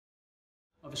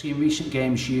Obviously in recent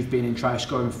games you've been in try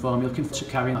scoring form, you're looking to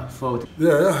carry that forward.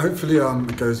 Yeah, hopefully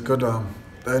it goes good. The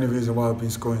only reason why I've been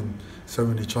scoring so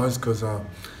many tries because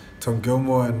Tom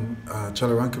Gilmore and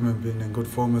Charlie Rankin have been in good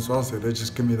form as well, so they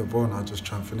just give me the ball and I just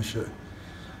try and finish it.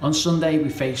 On Sunday we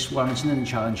face Warrington in the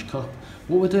Challenge Cup.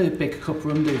 What would a big cup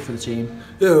run do for the team?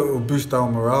 Yeah, it will boost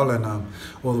our morale and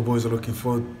all the boys are looking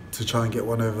forward to try and get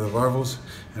one over the rivals,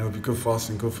 and it will be good for us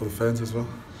and good for the fans as well.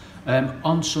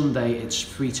 On Sunday it's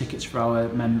free tickets for our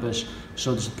members,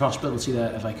 so there's a possibility there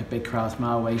of like a big crowd from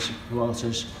our way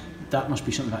supporters. That must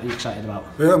be something that you're excited about.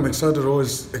 Yeah, I'm excited,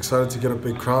 always excited to get a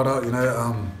big crowd out, you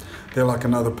know. They're like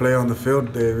another player on the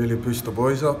field, they really boost the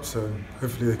boys up, so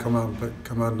hopefully they come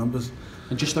out in numbers.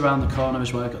 And just around the corner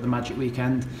as well, got the Magic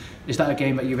Weekend. Is that a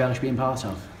game that you relish being part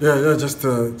of? Yeah, just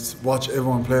to watch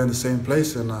everyone play in the same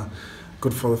place, and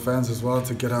good for the fans as well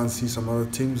to get out and see some other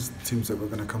teams that we're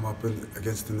going to come up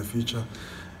against in the future,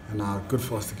 and good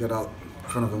for us to get out in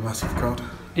front of a massive crowd.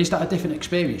 Is that a different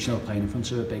experience, you know, playing in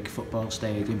front of a big football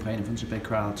stadium, playing in front of big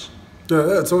crowds?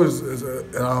 Yeah, it's always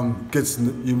gets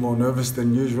you more nervous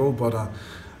than usual, but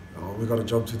we got a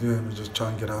job to do and we just try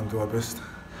and get out and do our best.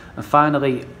 And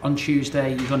finally, on Tuesday,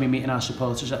 you're going to be meeting our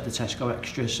supporters at the Tesco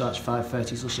Extras, so that's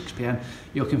 5:30 till 6 p.m.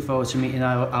 You're looking forward to meeting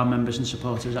our members and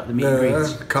supporters at the meet and greet?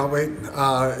 Yeah, can't wait.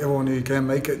 Everyone who can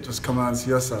make it, just come out and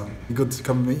see us. It'd be good to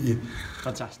come and meet you.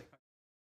 Fantastic.